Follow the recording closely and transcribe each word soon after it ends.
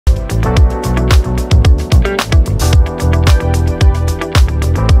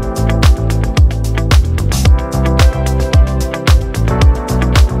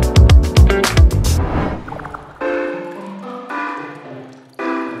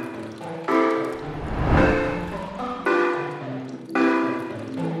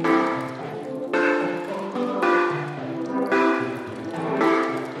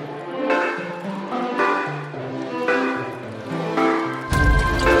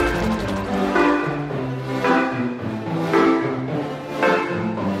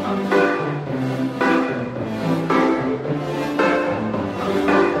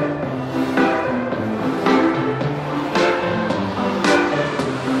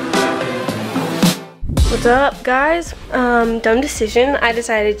What's up, guys? Dumb decision. I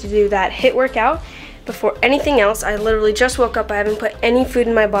decided to do that HIIT workout before anything else. I literally just woke up. I haven't put any food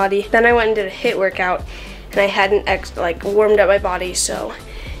in my body. Then I went and did a HIIT workout, and I hadn't warmed up my body. So,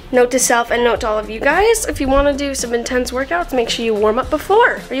 note to self and note to all of you guys: if you want to do some intense workouts, make sure you warm up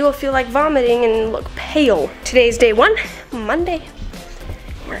before, or you will feel like vomiting and look pale. Today's day 1, Monday.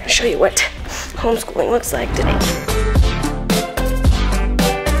 We're gonna show you what homeschooling looks like today.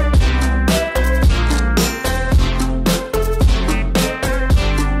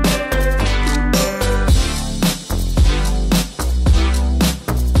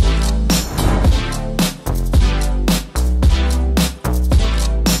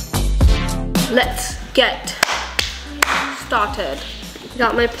 Let's get started.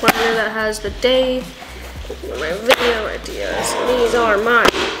 Got my planner that has the day, my video ideas. These are my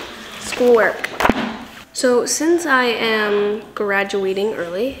schoolwork. So since I am graduating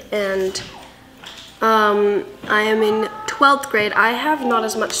early and I am in 12th grade, I have not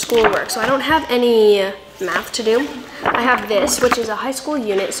as much schoolwork. So I don't have any math to do. I have this, which is a high school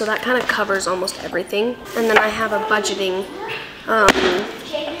unit, so that kind of covers almost everything. And then I have a budgeting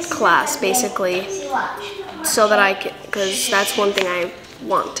class, basically, so that I can, because that's one thing I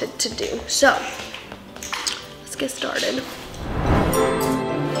wanted to do. So let's get started.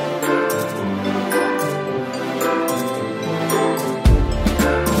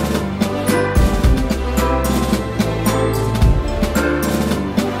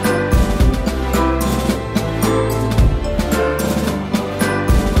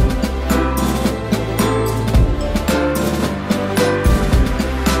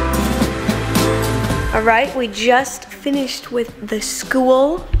 All right, we just finished with the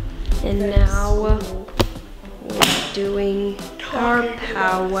school, and now we're doing our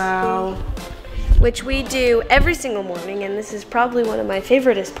powwow, which we do every single morning, and this is probably one of my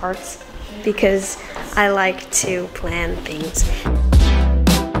favoriteest parts because I like to plan things.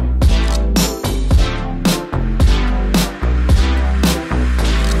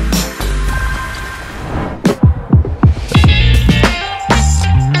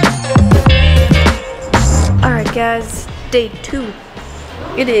 Guys, day 2.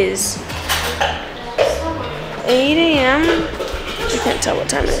 It is 8 a.m. I can't tell what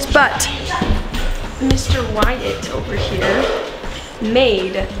time it is, but Mr. Wyatt over here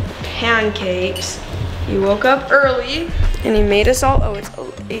made pancakes. He woke up early and he made us all, it's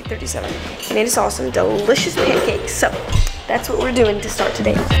 8:37. He made us all some delicious pancakes. So that's what we're doing to start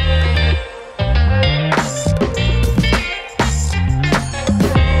today.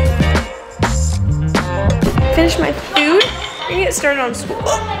 Finish my food and get started on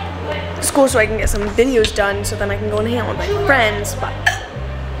school so I can get some videos done so then I can go and hang out with my friends, but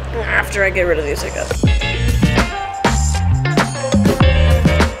after I get rid of these hiccups.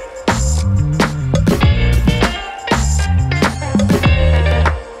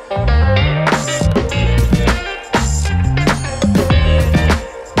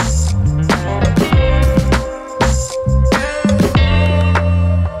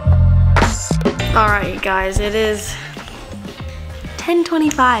 Alright guys, it is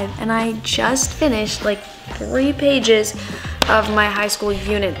 10:25 and I just finished like 3 pages of my high school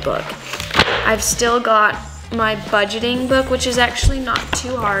unit book. I've still got my budgeting book, which is actually not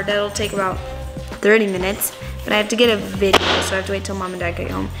too hard. It'll take about 30 minutes, but I have to get a video, so I have to wait till mom and dad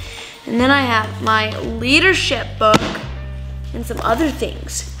get home. And then I have my leadership book and some other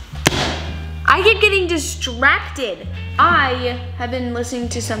things. I keep getting distracted. I have been listening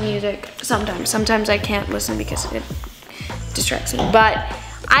to some music sometimes. Sometimes I can't listen because it distracts me. But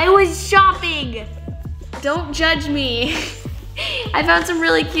I was shopping. Don't judge me. I found some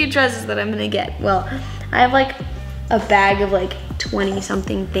really cute dresses that I'm gonna get. Well, I have like a bag of like 20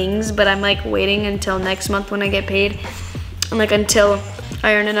 something things, but I'm like waiting until next month when I get paid. And like until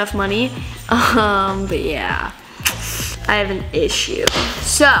I earn enough money. But yeah, I have an issue.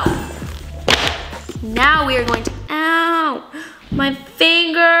 So, now we are going to, ow, my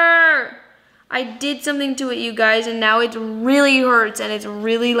finger. I did something to it, you guys, and now it really hurts and it's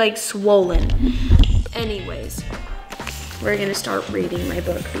really like swollen. Anyways, we're gonna start reading my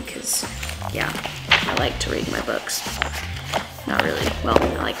book because, yeah, I like to read my books. Not really, well,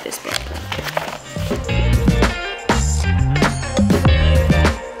 I like this book.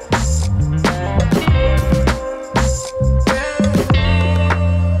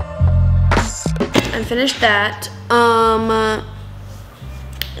 Finished that.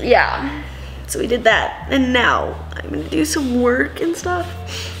 Yeah, so we did that, and now I'm gonna do some work and stuff.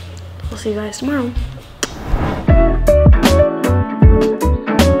 I'll see you guys tomorrow.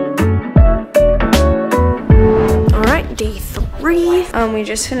 All right, day 3. We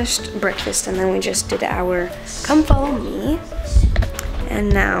just finished breakfast and then we just did our come follow me. And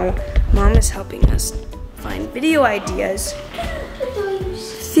now Mom is helping us find video ideas,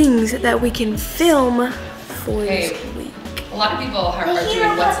 things that we can film for this week. A lot of people are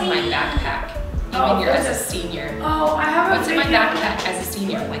doing what's in my backpack. Even here as a senior. Oh, I have what's in my backpack as a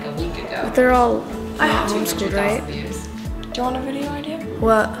senior like a week ago. But they're all I have homeschooled, right? Views. Do you want a video idea?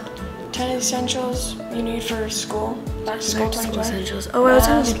 What? 10 essentials you need for school. Back to school 2020. Essentials. Oh, I was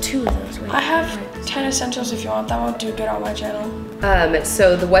telling you 2 of those. Right? I have 10 essentials if you want that one. Do get on my channel.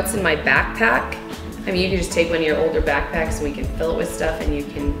 So the what's in my backpack, I mean, you can just take one of your older backpacks and we can fill it with stuff and you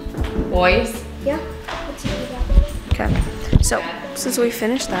can, boys. Yeah. Okay. So, since we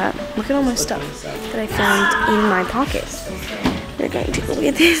finished that, look at all my stuff that I found in my pocket. They're going to look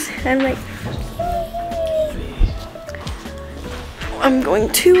at this. I'm like, I'm going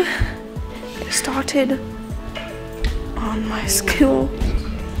to get started on my school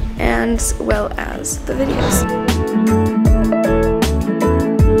as well as the videos.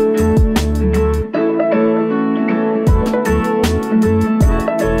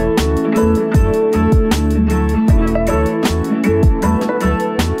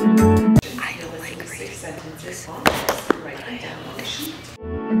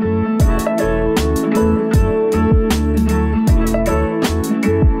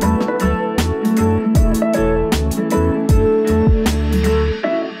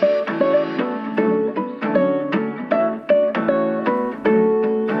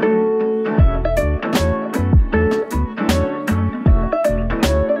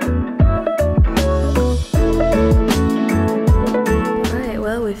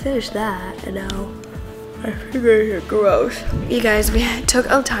 That and now I figure it's gross. You guys, we took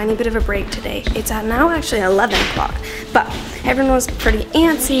a tiny bit of a break today. It's now actually 11 o'clock, but everyone was pretty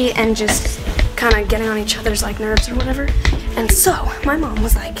antsy and just kind of getting on each other's like nerves or whatever. And so my mom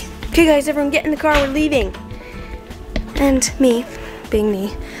was like, okay guys, everyone get in the car, we're leaving. And me, being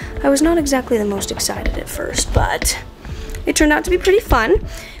me, I was not exactly the most excited at first, but it turned out to be pretty fun.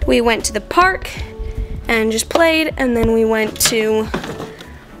 We went to the park and just played, and then we went to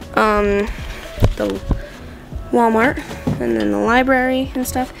the Walmart and then the library and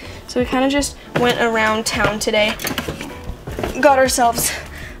stuff. So we kind of just went around town today, got ourselves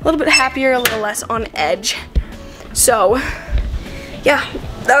a little bit happier, a little less on edge. So yeah,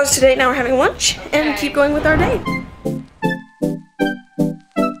 that was today. Now we're having lunch and keep going with our day.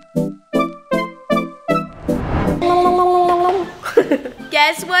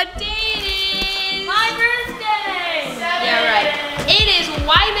 Guess what day it is? My birthday! Yeah, right. It is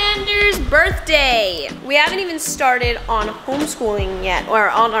Wymander's birthday. We haven't even started on homeschooling yet, or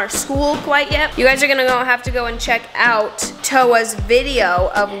on our school quite yet. You guys are gonna have to go and check out Toa's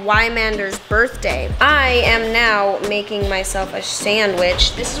video of Wymander's birthday. I am now making myself a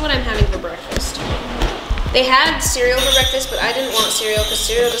sandwich. This is what I'm having for breakfast. They had cereal for breakfast, but I didn't want cereal because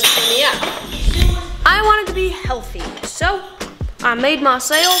cereal doesn't fill me up. I wanted to be healthy, so I made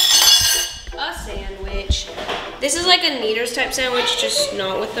myself a sandwich. This is like a Kneaders type sandwich, just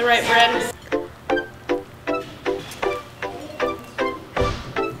not with the right bread.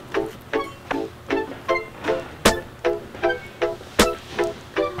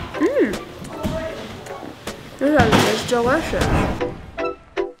 This is delicious.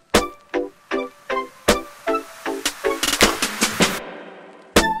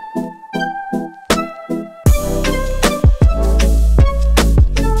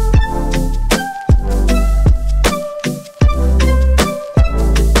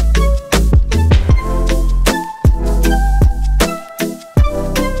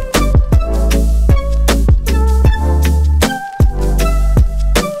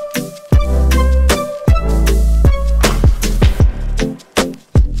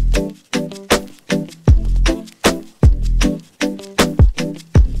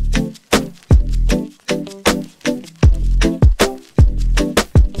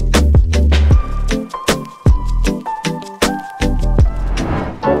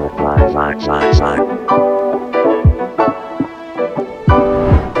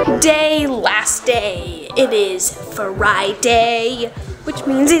 Last day. It is Friday, which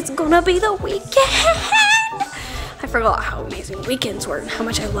means it's gonna be the weekend. I forgot how amazing weekends were and how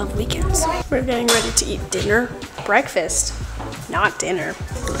much I love weekends. We're getting ready to eat dinner. Breakfast, not dinner.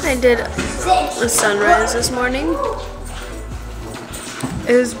 I did the sunrise this morning.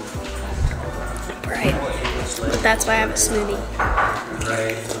 It was bright. That's why I have a smoothie.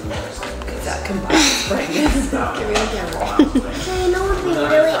 That combines brightness. Give me the camera. You know what would be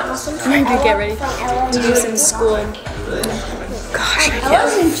really awesome? I'm gonna get ready to do some school. Gosh, I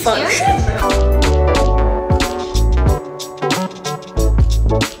can't function.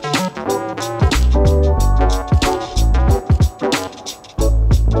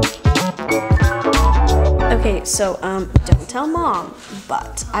 So, don't tell mom,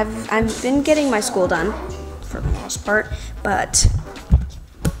 but I've been getting my school done for the most part, but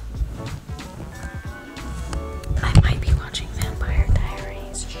I might be watching Vampire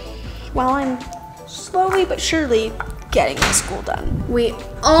Diaries while I'm slowly but surely getting my school done. We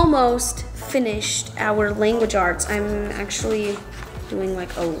almost finished our language arts. I'm actually doing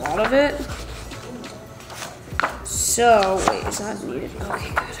like a lot of it. So, wait, is that needed? Okay,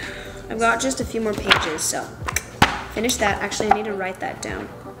 good. I've got just a few more pages, so finish that. Actually, I need to write that down.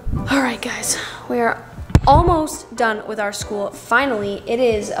 All right, guys, we are almost done with our school. Finally, it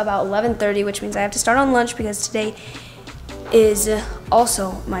is about 11:30, which means I have to start on lunch because today is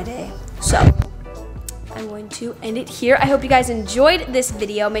also my day. So, I'm going to end it here. I hope you guys enjoyed this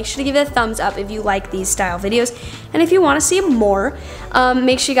video. Make sure to give it a thumbs up if you like these style videos. And if you want to see more,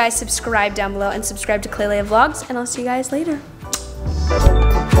 make sure you guys subscribe down below and subscribe to Klailea Vlogs, and I'll see you guys later.